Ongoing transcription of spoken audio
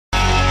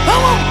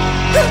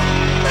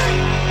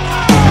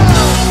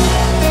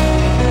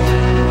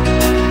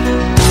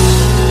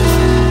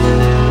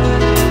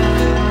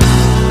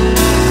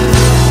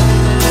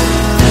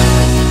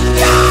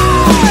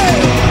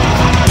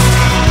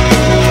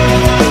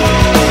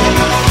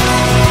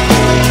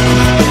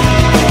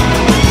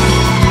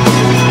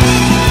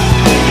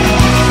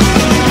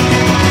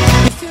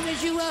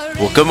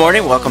Good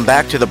morning. Welcome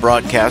back to the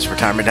Broadcast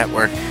Retirement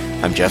Network.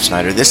 I'm Jeff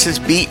Snyder. This is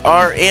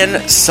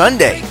BRN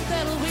Sunday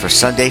for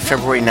Sunday,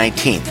 February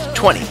 19th,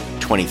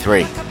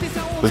 2023.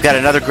 We've got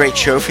another great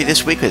show for you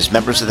this week as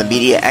members of the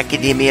media,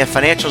 academia,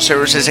 financial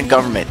services, and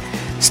government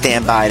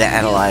stand by to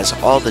analyze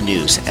all the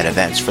news and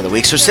events for the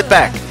week. So sit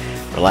back,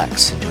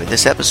 relax, enjoy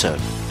this episode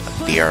of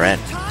BRN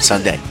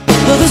Sunday.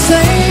 The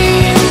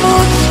same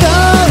old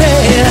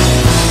story.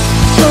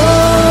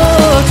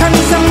 Oh, turn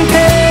some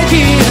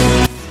pages.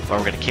 Well,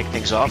 we're going to kick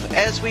things off,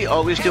 as we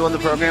always do on the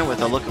program, with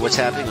a look at what's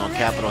happening on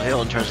Capitol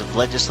Hill in terms of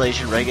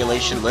legislation,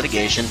 regulation,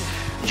 litigation.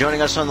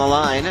 Joining us on the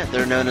line,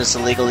 they're known as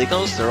the Legal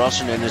Eagles. They're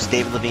also known as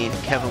David Levine,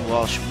 Kevin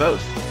Walsh.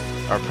 Both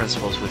are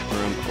principals with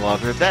Groom Law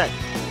Group. That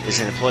is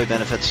an employee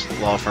benefits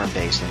law firm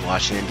based in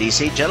Washington,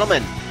 D.C.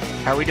 Gentlemen,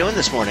 how are we doing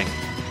this morning?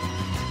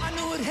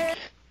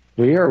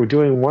 We're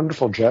doing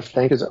wonderful, Jeff.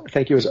 Thank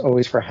you as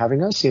always for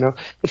having us. You know,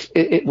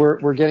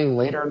 we're getting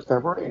later in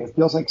February, and it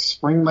feels like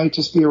spring might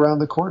just be around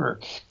the corner.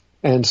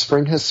 And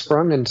spring has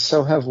sprung, and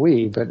so have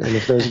we. And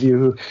if those of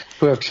you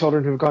who have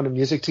children who've gone to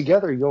music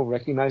together, you'll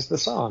recognize the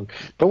song.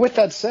 But with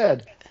that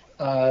said,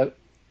 I'll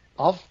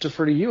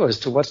defer to you as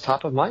to what's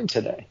top of mind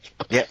today.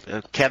 Yeah,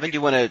 Kevin, do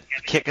you want to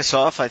kick us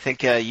off? I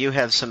think you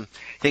have some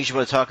things you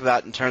want to talk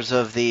about in terms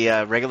of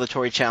the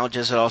regulatory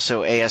challenges and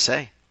also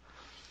ASA.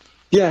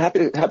 Yeah,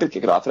 happy to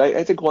kick it off. And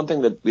I think one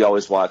thing that we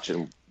always watch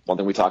and one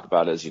thing we talk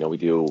about is, we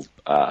do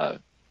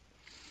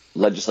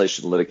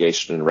legislation,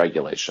 litigation, and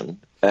regulation.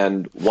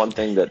 And one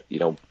thing that,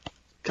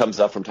 comes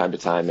up from time to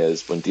time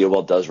is when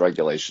DOL does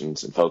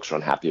regulations and folks are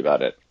unhappy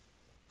about it,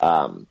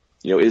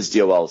 is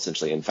DOL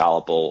essentially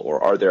infallible,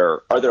 or are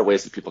there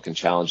ways that people can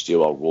challenge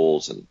DOL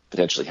rules and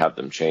potentially have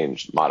them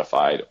changed,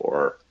 modified,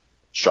 or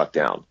struck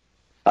down?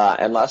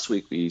 And last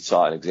week we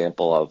saw an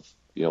example of,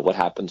 what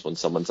happens when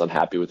someone's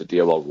unhappy with the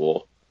DOL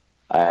rule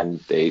and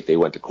they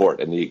went to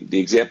court. And the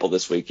example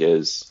this week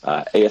is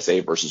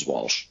ASA versus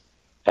Walsh.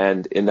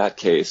 And in that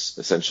case,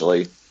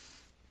 essentially,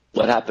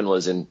 what happened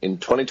was in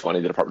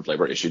 2020, the Department of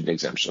Labor issued an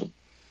exemption.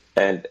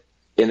 And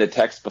in the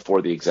text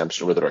before the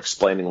exemption, where they're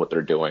explaining what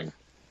they're doing,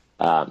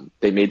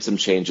 they made some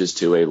changes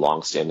to a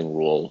longstanding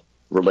rule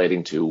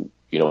relating to,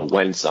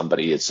 when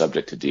somebody is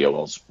subject to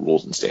DOL's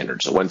rules and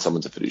standards, so when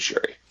someone's a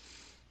fiduciary.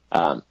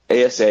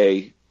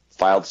 ASA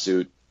filed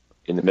suit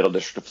in the Middle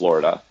District of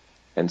Florida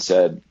and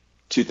said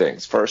two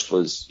things. First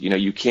was,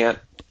 you can't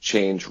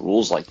change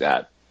rules like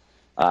that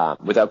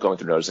without going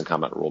through notice and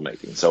comment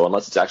rulemaking. So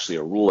unless it's actually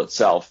a rule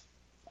itself,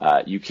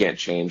 you can't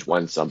change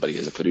when somebody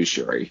is a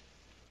fiduciary.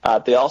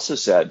 They also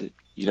said,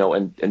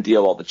 and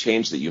DOL, the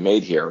change that you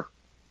made here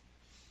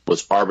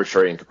was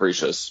arbitrary and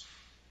capricious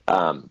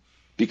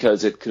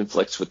because it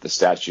conflicts with the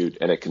statute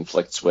and it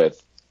conflicts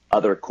with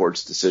other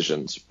courts'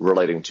 decisions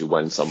relating to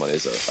when someone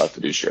is a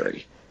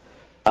fiduciary.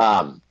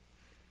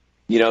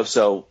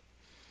 So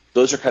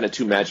those are kind of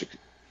two magic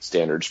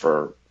standards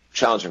for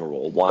challenging a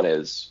rule. One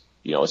is,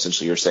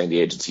 essentially you're saying the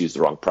agency used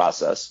the wrong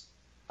process.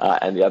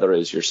 And the other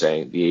is you're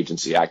saying the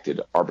agency acted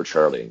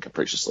arbitrarily and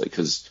capriciously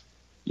because,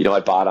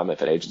 at bottom,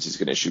 if an agency is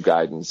going to issue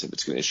guidance, if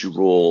it's going to issue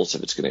rules,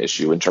 if it's going to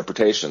issue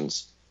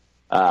interpretations,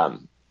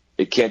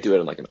 it can't do it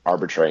in like an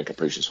arbitrary and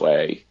capricious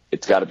way.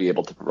 It's got to be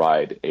able to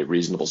provide a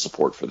reasonable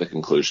support for the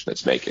conclusion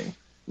it's making.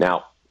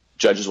 Now,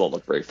 judges won't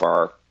look very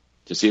far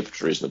to see if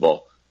it's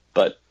reasonable,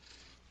 but,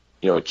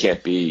 it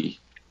can't be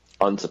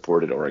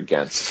unsupported or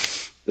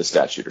against the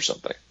statute or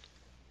something.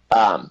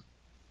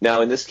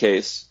 Now, in this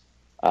case,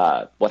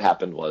 what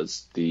happened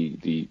was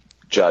the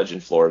judge in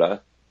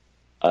Florida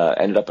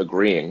ended up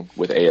agreeing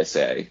with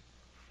ASA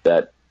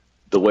that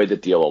the way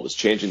that DOL was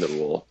changing the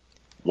rule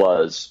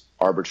was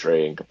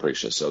arbitrary and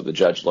capricious. So the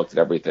judge looked at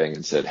everything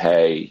and said,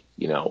 hey,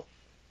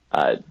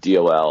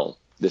 DOL,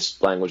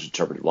 this language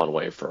interpreted one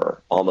way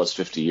for almost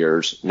 50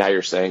 years. Now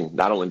you're saying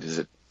not only is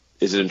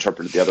it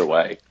interpreted the other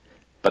way,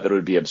 but that it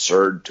would be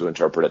absurd to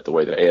interpret it the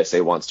way that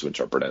ASA wants to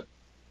interpret it.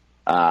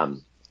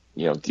 DOL,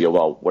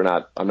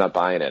 I'm not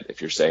buying it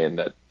if you're saying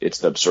that it's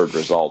the absurd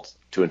result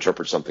to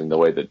interpret something the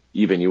way that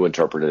even you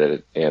interpreted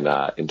it in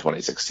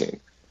 2016.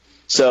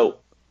 So,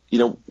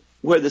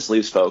 where this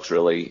leaves folks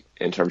really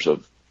in terms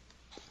of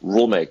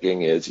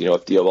rulemaking is,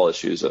 if DOL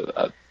issues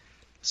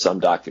some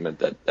document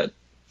that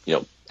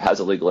has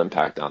a legal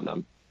impact on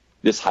them,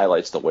 this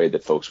highlights the way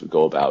that folks would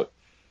go about,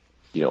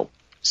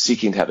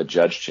 seeking to have a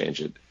judge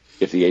change it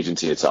if the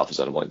agency itself is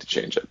unwilling to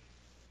change it.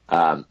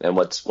 And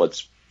what's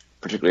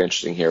particularly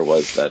interesting here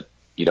was that,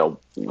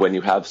 when you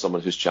have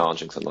someone who's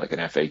challenging something like an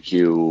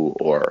FAQ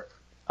or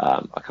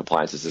a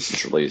compliance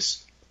assistance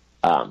release,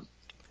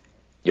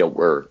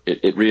 where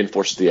it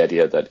reinforces the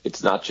idea that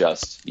it's not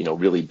just,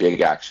 really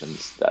big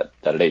actions that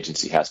an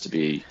agency has to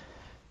be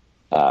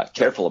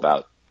careful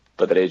about,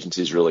 but that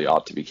agencies really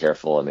ought to be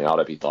careful and they ought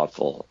to be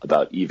thoughtful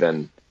about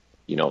even,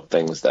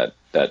 things that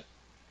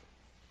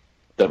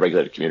the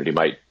regulated community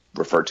might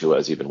refer to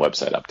as even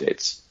website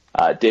updates.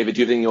 David, do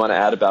you have anything you want to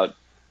add about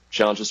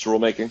challenges to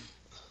rulemaking?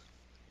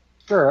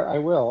 Sure, I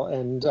will.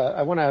 And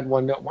I want to add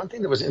one note. One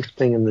thing that was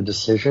interesting in the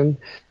decision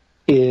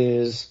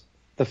is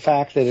the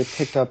fact that it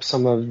picked up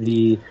some of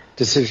the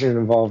decision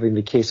involving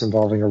the case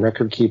involving a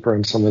record keeper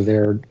and some of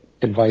their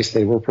advice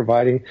they were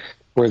providing,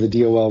 where the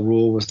DOL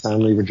rule was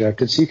soundly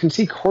rejected. So you can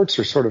see courts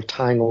are sort of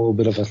tying a little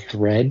bit of a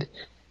thread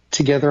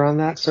together on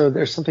that. So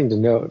there's something to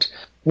note.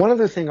 One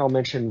other thing I'll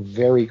mention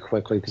very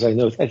quickly, because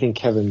I think,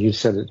 Kevin, you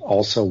said it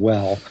also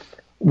well,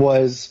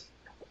 was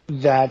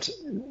that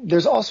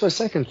there's also a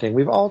second thing.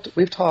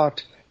 We've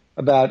talked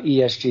about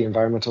ESG,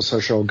 environmental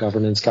social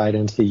governance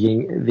guidance, the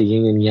yin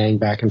and yang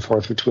back and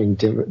forth between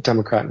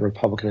Democrat and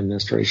Republican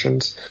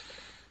administrations.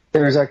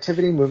 There is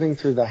activity moving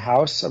through the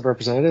House of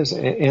Representatives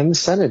and the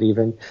Senate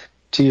even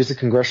to use the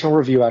Congressional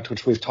Review Act,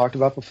 which we've talked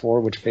about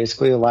before, which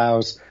basically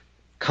allows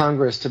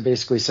Congress to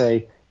basically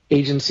say,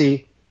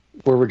 agency,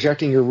 we're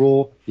rejecting your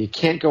rule. You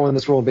can't go in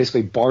this rule, and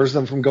basically bars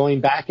them from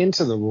going back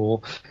into the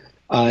rule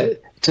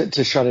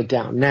to shut it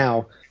down.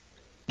 Now,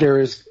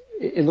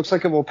 it looks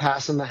like it will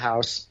pass in the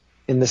House.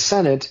 In the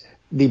Senate,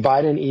 the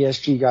Biden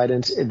ESG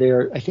guidance,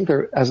 I think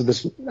they're as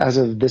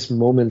of this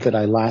moment that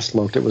I last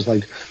looked, it was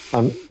like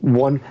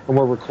one, and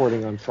we're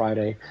recording on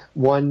Friday,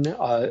 one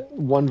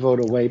vote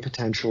away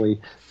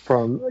potentially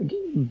from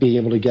being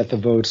able to get the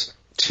votes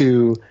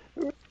to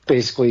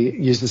basically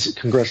use this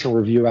Congressional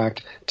Review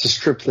Act to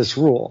strip this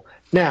rule.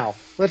 Now,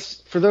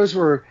 for those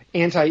who are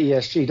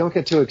anti-ESG, don't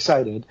get too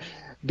excited,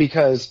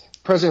 because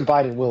President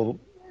Biden will,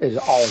 in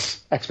all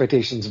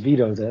expectations,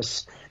 veto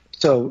this.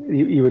 So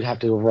you would have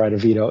to override a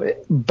veto.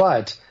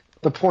 But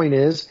the point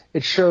is,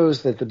 it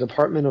shows that the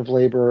Department of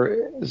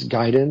Labor's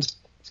guidance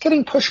is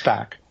getting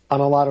pushback on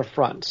a lot of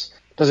fronts.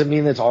 Does it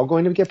mean that it's all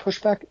going to get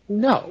pushback?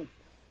 No.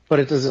 But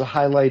it does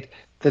highlight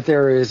that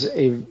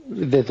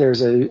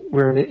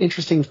we're in an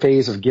interesting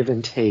phase of give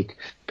and take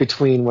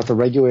between what the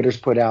regulators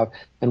put out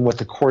and what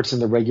the courts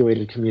and the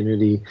regulated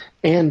community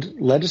and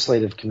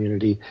legislative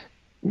community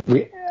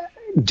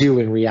do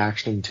in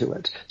reaction to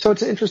it. So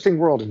it's an interesting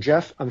world. And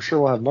Jeff, I'm sure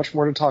we'll have much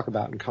more to talk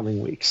about in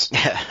coming weeks.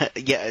 Yeah,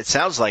 it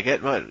sounds like it.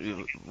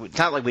 It's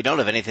not like we don't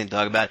have anything to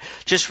talk about.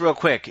 Just real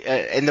quick,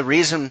 and the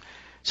reason,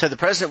 so the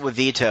president would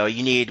veto,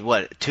 you need,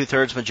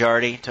 2/3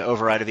 majority to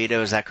override a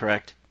veto, is that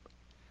correct?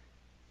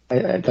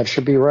 That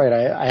should be right.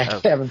 I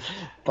haven't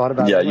thought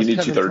about it. Yeah, you need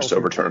 2/3 to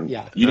overturn.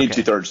 Yeah. You need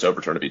 2/3 to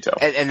overturn a veto.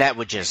 And that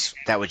would just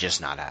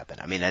not happen.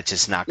 I mean, that's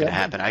just not going to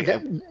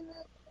happen.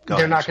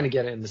 They're not going to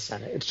get it in the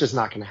Senate. It's just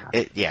not going to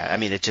happen.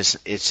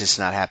 It's just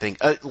not happening.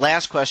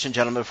 Last question,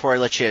 gentlemen, before I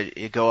let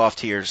you go off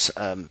to your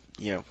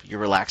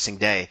relaxing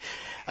day.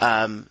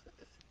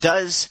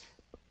 Does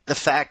the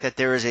fact that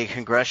there is a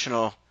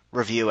Congressional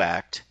Review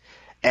Act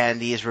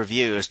and these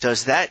reviews,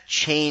 does that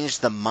change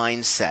the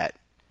mindset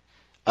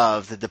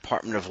of the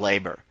Department of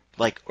Labor?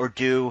 Or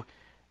do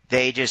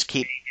they just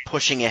keep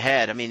pushing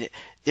ahead? I mean,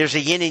 there's a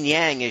yin and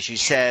yang, as you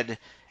said,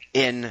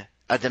 in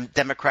a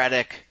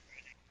democratic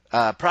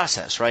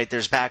process, right?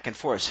 There's back and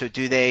forth. So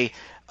do they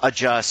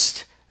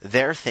adjust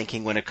their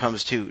thinking when it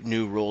comes to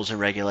new rules and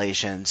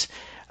regulations?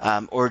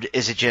 Or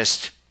is it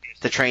just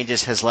the train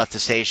just has left the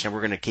station and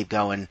we're going to keep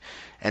going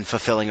and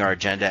fulfilling our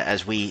agenda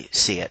as we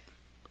see it?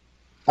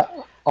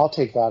 I'll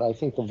take that. I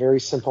think the very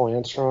simple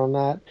answer on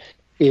that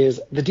is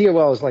the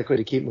DOL is likely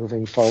to keep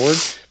moving forward.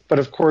 But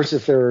of course,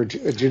 if there are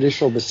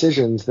judicial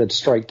decisions that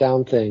strike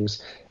down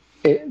things,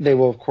 they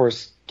will, of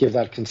course, give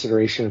that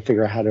consideration and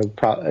figure out how to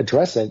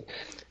address it.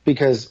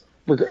 Because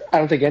I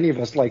don't think any of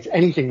us likes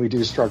anything we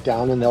do struck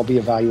down, and they'll be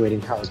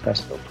evaluating how is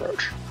best to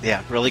approach.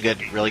 Yeah, really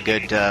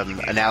good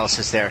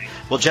analysis there.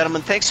 Well,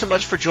 gentlemen, thanks so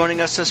much for joining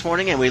us this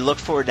morning, and we look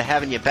forward to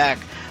having you back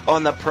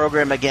on the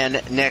program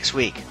again next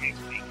week.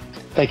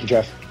 Thank you,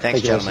 Jeff. Thanks,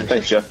 gentlemen.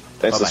 Thanks, Jeff.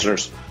 Thanks, Bye-bye.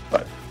 Listeners.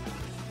 Bye.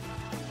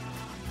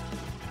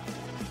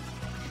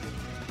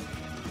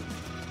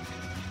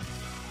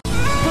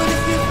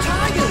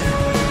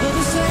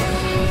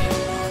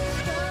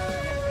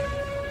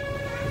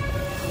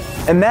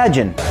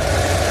 Imagine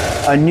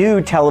a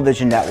new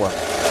television network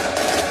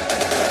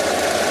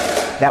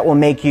that will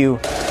make you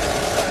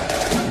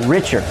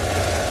richer,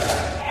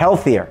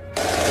 healthier,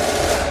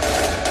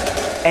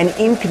 and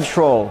in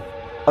control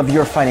of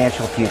your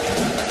financial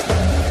future.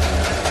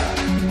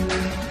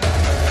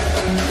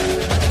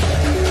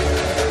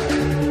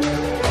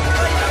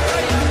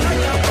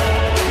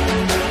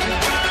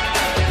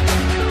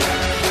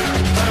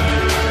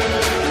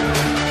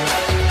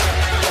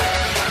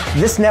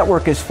 This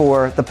network is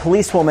for the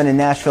policewoman in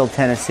Nashville,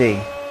 Tennessee,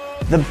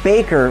 the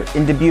baker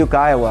in Dubuque,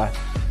 Iowa,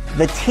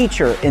 the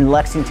teacher in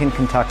Lexington,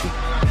 Kentucky.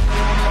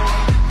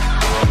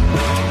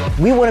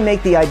 We want to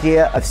make the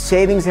idea of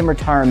savings and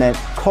retirement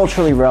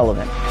culturally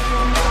relevant.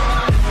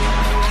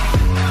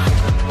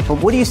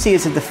 But what do you see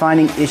as a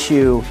defining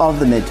issue of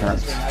the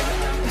midterms?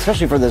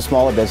 Especially for the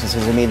smaller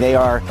businesses. I mean, they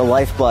are the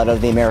lifeblood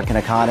of the American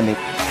economy.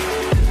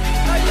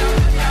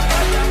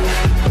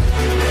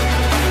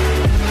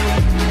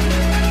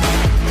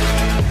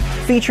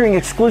 featuring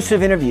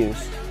exclusive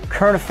interviews,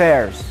 current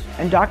affairs,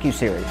 and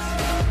docuseries.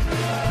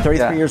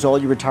 33 years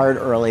old, you retired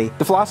early.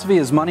 The philosophy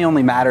is money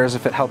only matters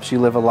if it helps you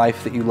live a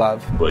life that you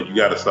love. But you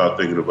got to start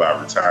thinking about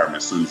retirement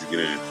as soon as you get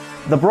in.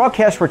 The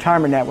Broadcast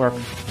Retirement Network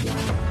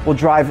will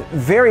drive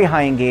very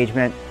high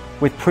engagement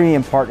with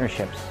premium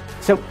partnerships.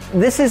 So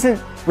this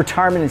isn't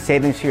retirement and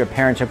savings for your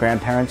parents or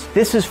grandparents.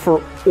 This is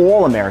for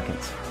all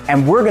Americans.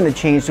 And we're going to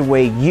change the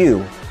way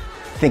you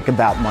think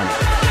about money.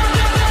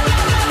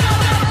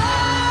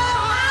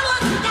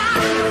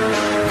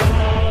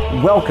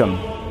 Welcome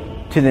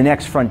to the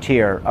next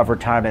frontier of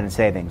retirement and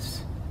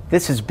savings.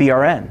 This is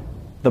BRN,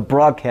 the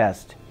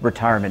Broadcast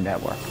Retirement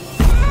Network.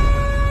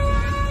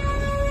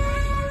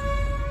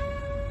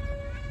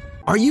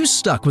 Are you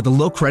stuck with a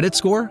low credit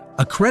score,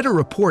 a credit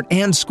report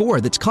and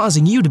score that's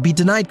causing you to be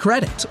denied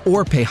credit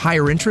or pay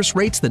higher interest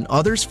rates than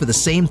others for the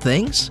same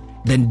things?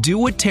 Then do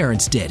what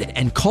Terrence did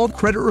and call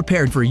Credit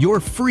Repaired for your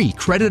free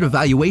credit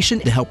evaluation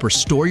to help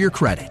restore your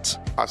credit.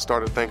 I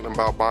started thinking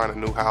about buying a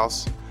new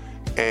house,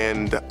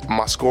 and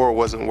my score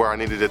wasn't where I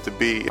needed it to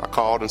be. I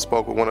called and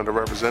spoke with one of the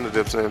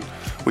representatives, and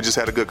we just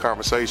had a good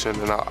conversation,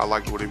 and I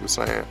liked what he was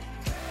saying.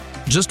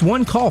 Just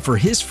one call for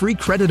his free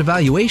credit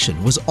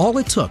evaluation was all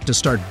it took to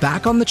start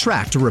back on the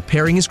track to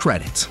repairing his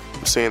credit.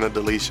 I'm seeing the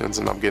deletions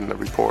and I'm getting the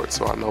report,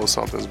 so I know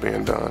something's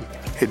being done.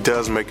 It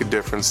does make a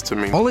difference to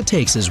me. All it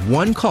takes is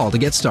one call to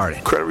get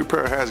started. Credit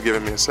Repair has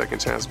given me a second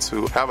chance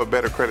to have a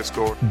better credit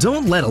score.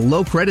 Don't let a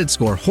low credit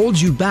score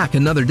hold you back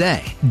another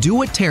day. Do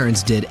what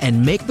Terrence did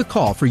and make the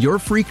call for your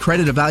free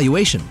credit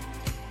evaluation.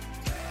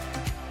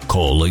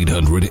 Call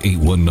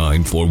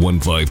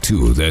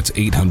 800-819-4152. That's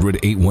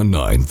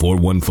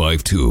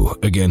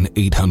 800-819-4152. Again,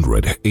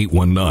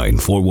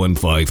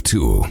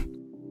 800-819-4152.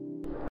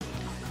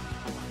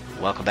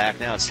 Welcome back.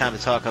 Now it's time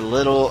to talk a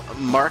little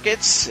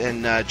markets.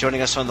 And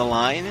joining us on the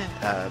line,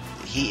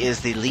 he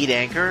is the lead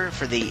anchor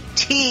for the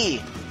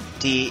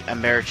TD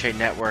Ameritrade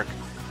Network,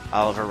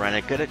 Oliver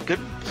Rennick.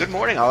 Good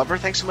morning, Oliver.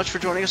 Thanks so much for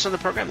joining us on the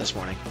program this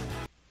morning.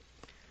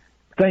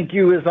 Thank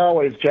you, as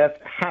always,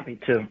 Jeff. Happy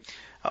to.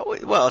 Oh,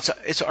 well,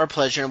 it's our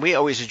pleasure, and we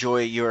always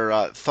enjoy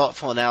your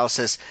thoughtful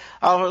analysis.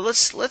 Oliver,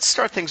 let's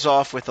start things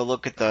off with a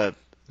look at the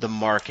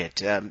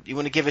market. You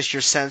want to give us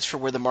your sense for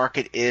where the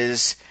market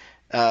is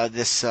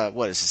this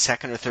what is it,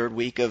 second or third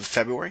week of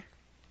February?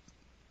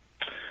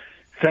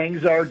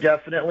 Things are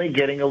definitely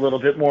getting a little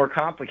bit more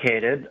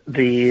complicated.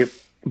 The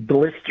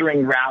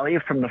blistering rally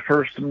from the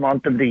first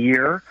month of the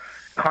year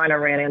kind of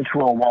ran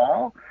into a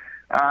wall.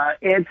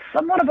 It's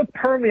somewhat of a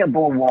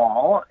permeable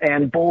wall,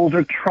 and bulls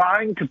are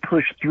trying to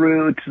push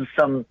through to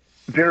some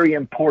very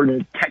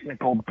important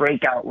technical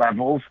breakout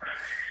levels.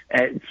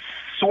 It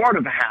sort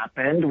of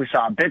happened. We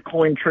saw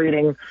Bitcoin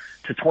trading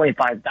to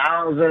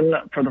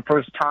 25,000 for the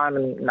first time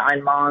in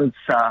 9 months.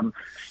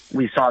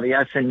 We saw the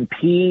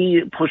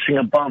S&P pushing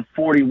above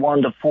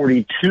 41 to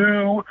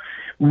 42,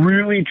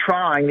 really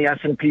trying the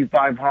S&P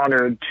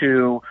 500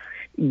 to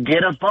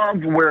get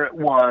above where it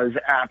was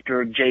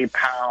after Jay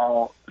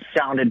Powell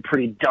sounded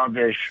pretty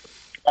dovish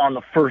on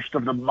the first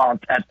of the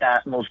month at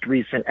that most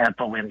recent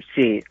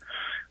FOMC.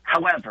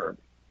 However,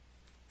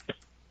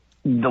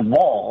 the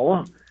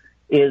wall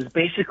is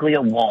basically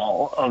a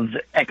wall of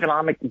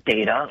economic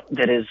data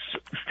that is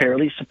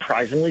fairly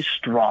surprisingly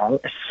strong,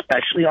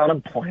 especially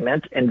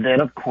unemployment, and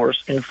then, of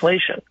course,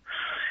 inflation.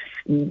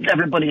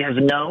 Everybody has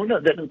known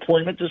that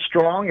employment is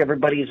strong.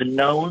 Everybody has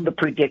known the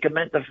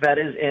predicament the Fed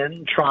is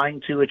in,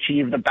 trying to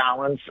achieve the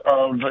balance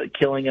of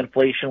killing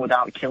inflation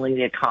without killing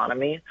the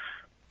economy.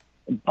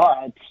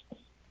 But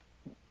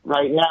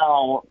right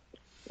now,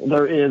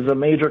 there is a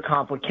major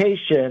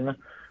complication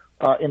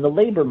in the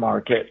labor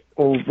market,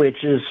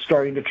 which is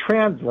starting to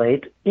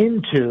translate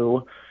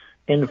into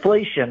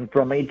inflation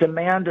from a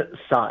demand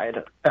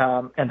side.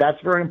 And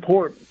that's very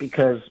important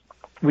because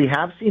we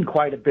have seen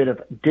quite a bit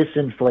of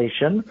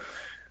disinflation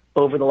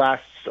over the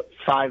last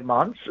 5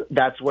 months.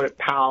 That's what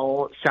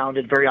Powell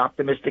sounded very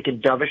optimistic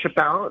and dovish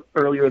about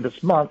earlier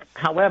this month.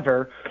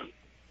 However,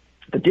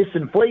 the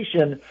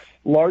disinflation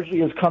largely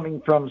is coming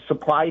from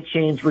supply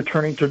chains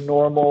returning to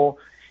normal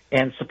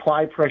and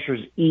supply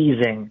pressures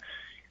easing.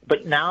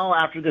 But now,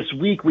 after this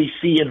week, we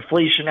see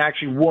inflation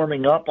actually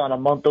warming up on a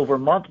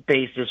month-over-month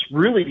basis.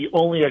 Really, the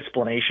only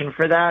explanation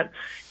for that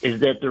is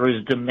that there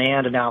is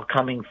demand now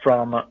coming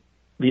from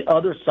the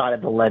other side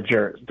of the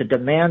ledger, the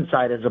demand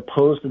side, as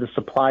opposed to the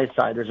supply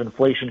side. There's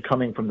inflation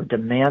coming from the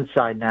demand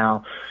side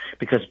now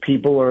because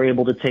people are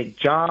able to take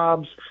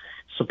jobs,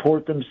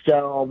 support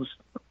themselves,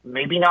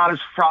 maybe not as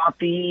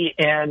frothy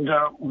and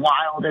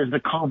wild as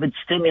the COVID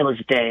stimulus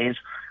days,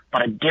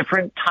 but a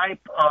different type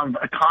of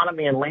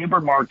economy and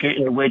labor market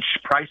in which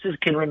prices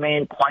can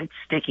remain quite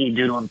sticky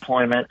due to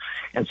employment.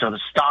 And so the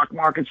stock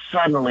market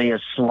suddenly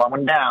is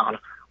slowing down,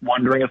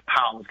 wondering if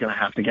Powell is going to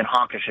have to get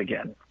hawkish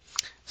again.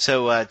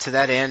 So to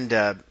that end,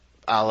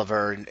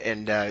 Oliver,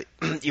 and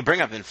you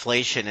bring up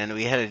inflation, and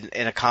we had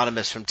an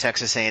economist from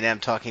Texas A&M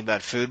talking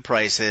about food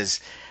prices,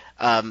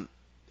 and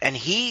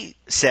he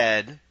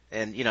said,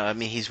 and I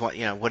mean,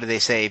 what do they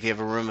say? If you have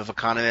a room of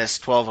economists,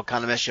 12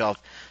 economists, you'll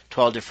have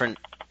 12 different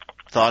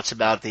thoughts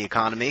about the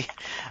economy.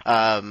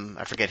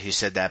 I forget who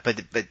said that,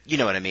 but you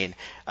know what I mean.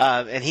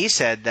 And he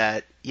said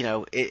that,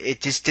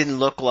 it just didn't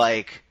look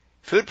like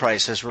food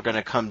prices were going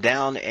to come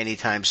down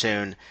anytime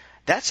soon.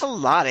 That's a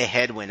lot of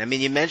headwind. I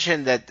mean, you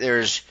mentioned that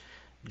there's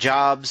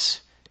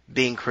jobs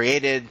being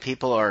created,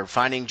 people are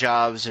finding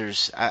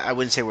jobs. I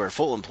wouldn't say we're at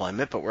full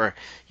employment, but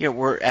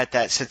we're at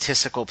that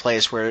statistical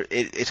place where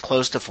it's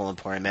close to full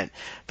employment.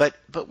 But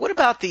what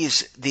about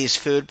these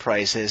food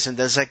prices, and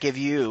does that give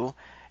you,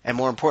 and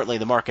more importantly,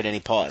 the market, any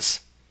pause?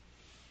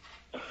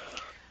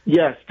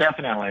 Yes,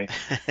 definitely.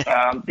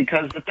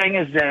 Because the thing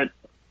is that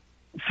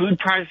food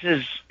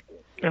prices.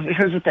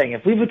 Here's the thing: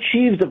 if we've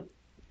achieved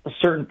a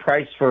certain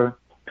price for,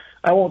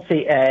 I won't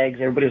say eggs.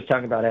 Everybody was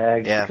talking about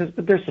eggs,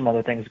 but there's some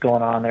other things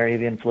going on there,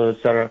 avian flu, et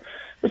cetera.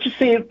 Let's just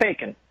say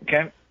bacon,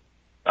 okay?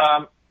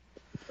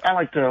 I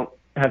like to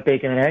have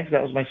bacon and eggs.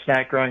 That was my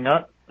snack growing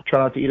up. I try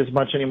not to eat as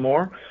much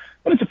anymore,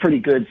 but it's a pretty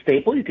good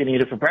staple. You can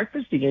eat it for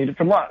breakfast. You can eat it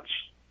for lunch.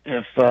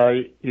 If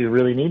you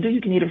really need to,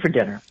 you can eat it for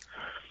dinner.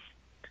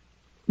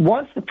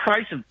 Once the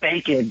price of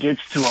bacon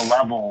gets to a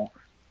level,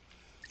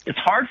 it's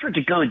hard for it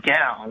to go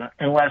down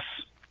unless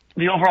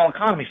the overall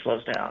economy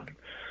slows down.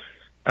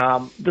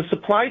 The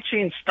supply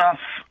chain stuff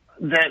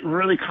that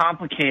really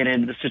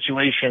complicated the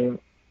situation,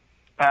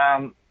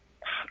 I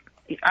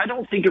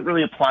don't think it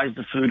really applies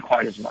to food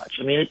quite as much.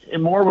 I mean, it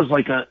more was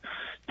like a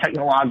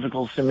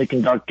technological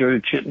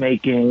semiconductor, chip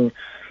making.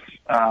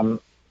 And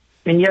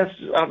yes,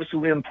 obviously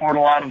we import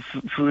a lot of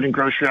food and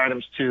grocery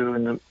items too,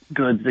 and the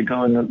goods that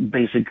go in the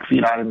basic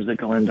feed items that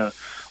go into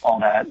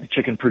all that. The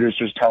chicken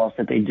producers tell us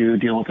that they do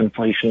deal with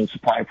inflation and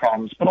supply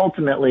problems. But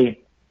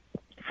ultimately,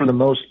 for the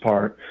most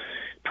part,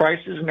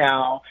 prices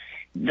now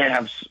that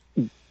have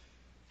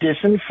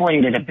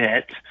disinflated a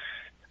bit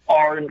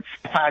are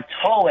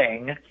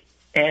plateauing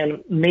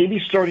and maybe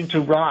starting to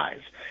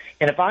rise.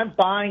 And if I'm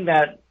buying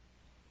that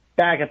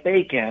bag of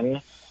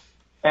bacon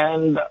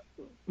and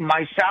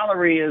my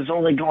salary is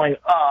only going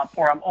up,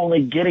 or I'm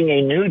only getting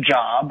a new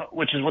job,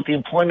 which is what the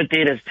employment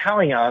data is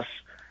telling us,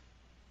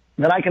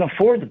 then I can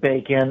afford the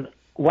bacon,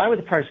 why would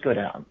the price go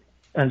down?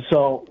 And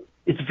so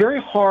it's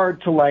very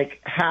hard to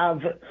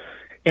have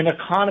an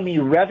economy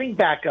revving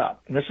back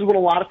up. And this is what a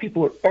lot of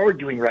people are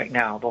arguing right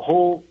now. The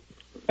whole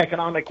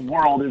economic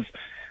world is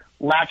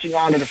latching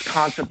on to this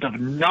concept of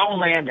no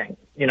landing.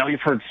 You've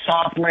heard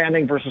soft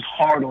landing versus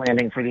hard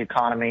landing for the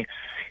economy.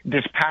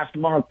 This past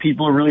month,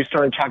 people are really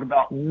starting to talk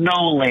about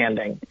no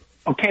landing.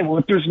 Okay, well,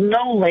 if there's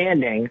no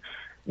landing,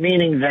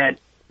 meaning that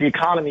the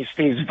economy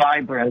stays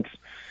vibrant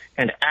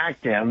and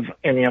active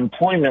in the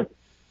employment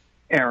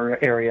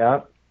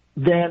area,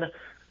 then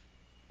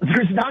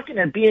there's not going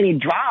to be any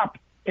drop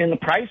in the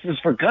prices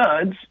for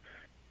goods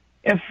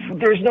if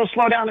there's no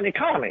slowdown in the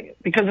economy.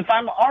 Because if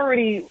I'm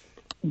already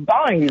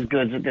buying these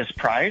goods at this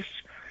price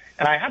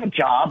and I have a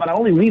job and I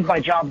only leave my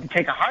job to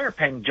take a higher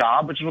paying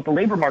job, which is what the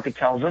labor market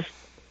tells us,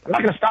 I'm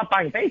not going to stop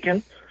buying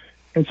bacon.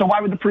 And so why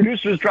would the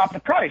producers drop the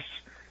price?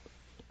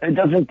 It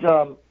doesn't,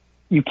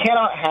 you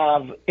cannot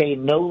have a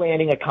no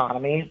landing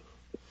economy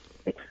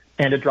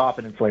and a drop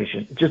in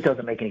inflation. It just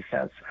doesn't make any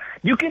sense.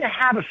 You can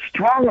have a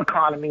strong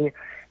economy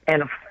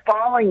and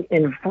falling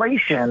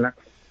inflation,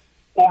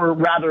 or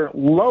rather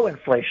low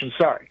inflation,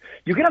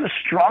 You can have a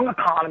strong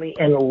economy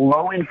and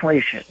low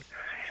inflation,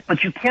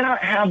 but you cannot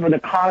have an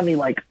economy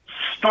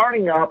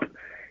starting up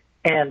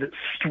and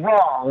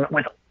strong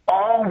with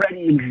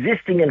already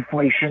existing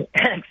inflation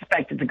and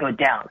expect it to go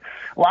down.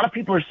 A lot of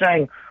people are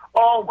saying,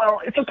 oh,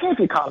 well, it's okay if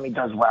the economy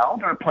does well.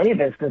 There are plenty of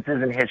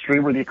instances in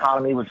history where the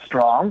economy was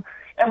strong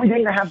and we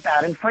didn't have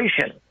bad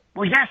inflation.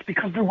 Well, yes,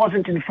 because there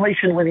wasn't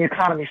inflation when the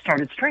economy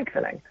started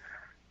strengthening.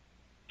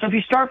 So if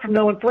you start from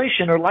no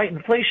inflation or light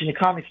inflation, the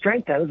economy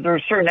strengthens. There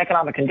are certain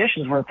economic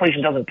conditions where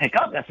inflation doesn't pick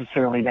up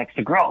necessarily next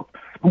to growth.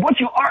 But once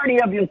you already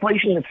have the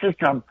inflation in the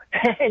system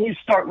and you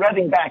start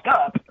revving back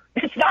up,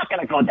 it's not going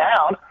to go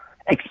down,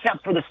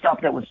 except for the stuff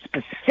that was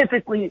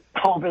specifically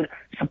COVID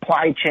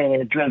supply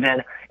chain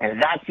driven,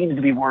 and that seems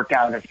to be worked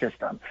out of the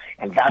system.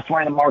 And that's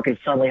why the market is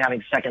suddenly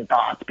having second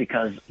thoughts,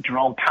 because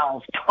Jerome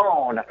Powell's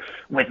tone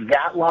with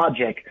that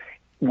logic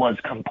was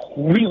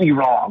completely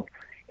wrong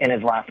in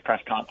his last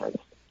press conference.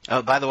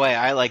 Oh, by the way,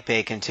 I like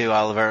bacon too,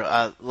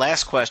 Oliver.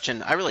 Last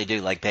question. I really do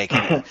like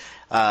bacon.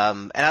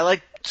 And I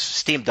like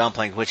steamed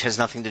dumplings, which has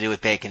nothing to do with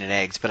bacon and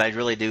eggs, but I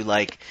really do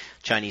like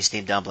Chinese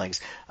steamed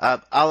dumplings.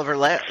 Oliver,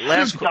 last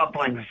soup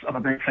dumplings I'm a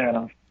big fan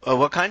of. Oh,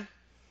 what kind?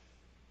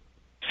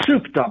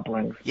 Soup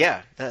dumplings.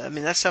 Yeah. I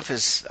mean, that stuff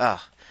is,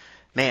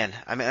 man,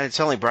 I mean, it's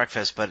only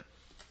breakfast, but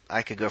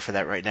I could go for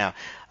that right now.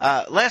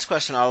 Last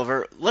question,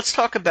 Oliver. Let's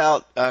talk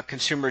about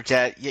consumer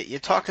debt. You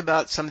talked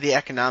about some of the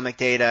economic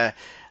data.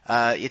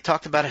 You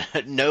talked about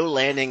a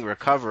no-landing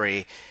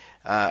recovery,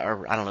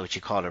 or I don't know what you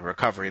call it, a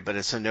recovery, but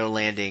it's a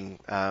no-landing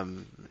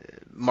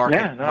market.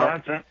 Yeah,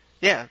 that's it.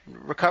 Yeah,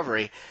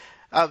 recovery.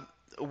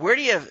 Where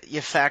do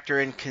you factor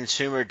in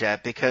consumer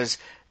debt? Because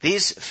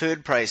these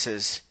food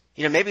prices,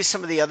 maybe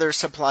some of the other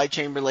supply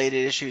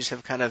chain-related issues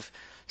have kind of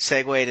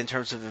segued in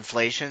terms of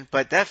inflation,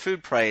 but that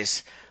food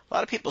price a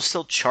lot of people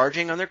still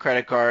charging on their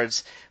credit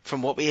cards.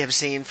 From what we have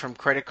seen from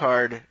credit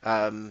card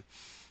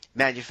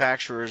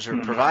manufacturers or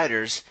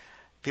providers,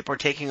 people are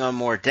taking on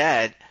more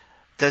debt.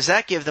 Does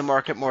that give the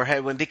market more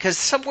headwind? Because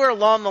somewhere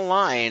along the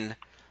line,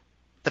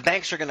 the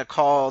banks are going to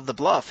call the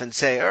bluff and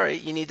say, "All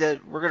right,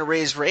 we're going to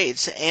raise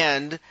rates,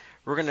 and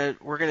we're going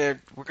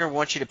to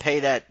want you to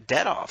pay that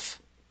debt off."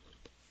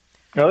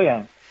 Oh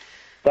yeah,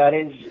 that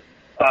is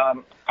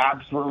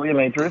absolutely a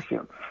major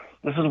issue.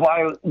 This is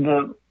why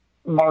the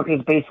market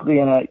is basically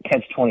in a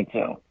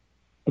catch-22.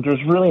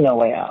 There's really no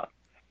way out.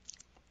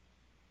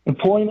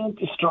 Employment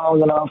is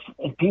strong enough,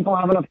 if people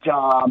have enough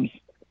jobs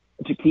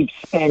to keep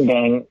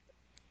spending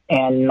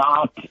and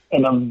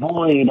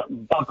avoid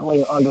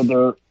buckling under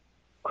their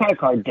credit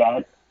card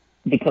debt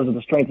because of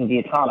the strength of the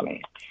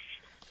economy.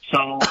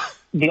 So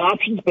the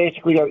options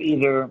basically are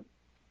either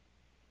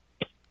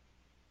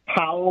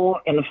Powell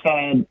and the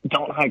Fed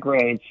don't hike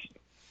rates,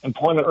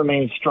 employment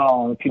remains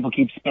strong, people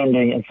keep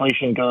spending,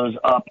 inflation goes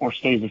up or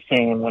stays the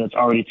same when it's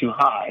already too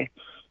high,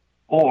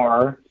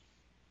 or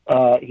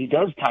he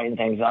does tighten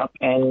things up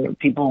and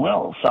people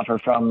will suffer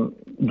from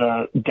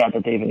the debt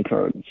that they've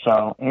incurred.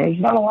 So there's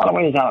not a lot of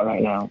ways out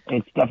right now.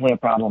 It's definitely a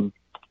problem.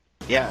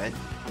 Yeah.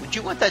 Would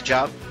you want that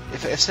job?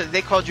 If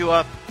they called you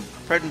up,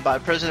 President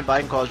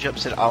Biden called you up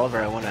and said, "Oliver,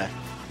 I want to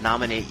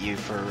nominate you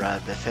for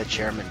the Fed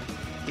chairman,"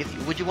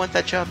 would you want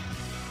that job?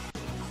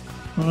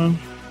 I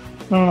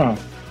don't know.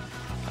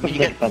 I mean,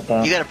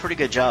 you got a pretty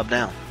good job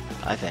now,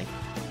 I think.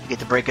 You get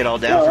to break it all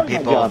down for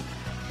people.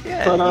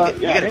 Yeah, but,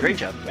 you got a great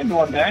job. Maybe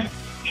one day.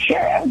 Sure,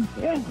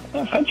 yeah.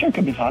 Fed chair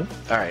could be fun.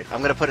 All right, I'm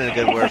going to put in a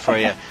good word for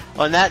you.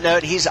 On that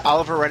note, he's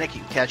Oliver Rennick.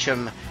 You can catch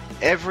him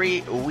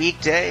every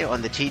weekday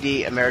on the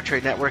TD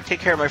Ameritrade Network. Take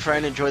care, my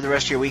friend. Enjoy the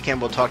rest of your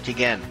weekend. We'll talk to you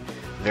again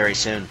very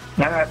soon.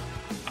 All right.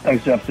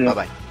 Thanks, Jeff. See you.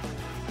 Bye-bye.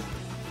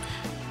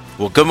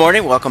 Well, good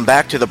morning. Welcome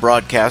back to the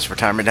Broadcast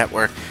Retirement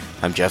Network.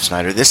 I'm Jeff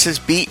Snyder. This is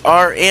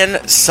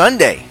BRN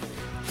Sunday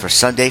for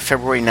Sunday,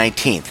 February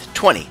 19th,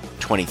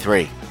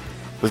 2023.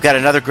 We've got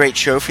another great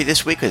show for you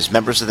this week as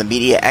members of the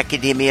media,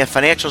 academia,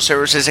 financial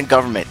services, and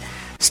government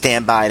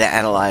stand by to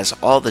analyze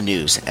all the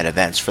news and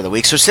events for the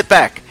week. So sit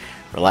back,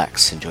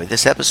 relax, enjoy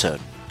this episode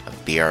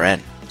of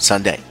BRN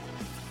Sunday.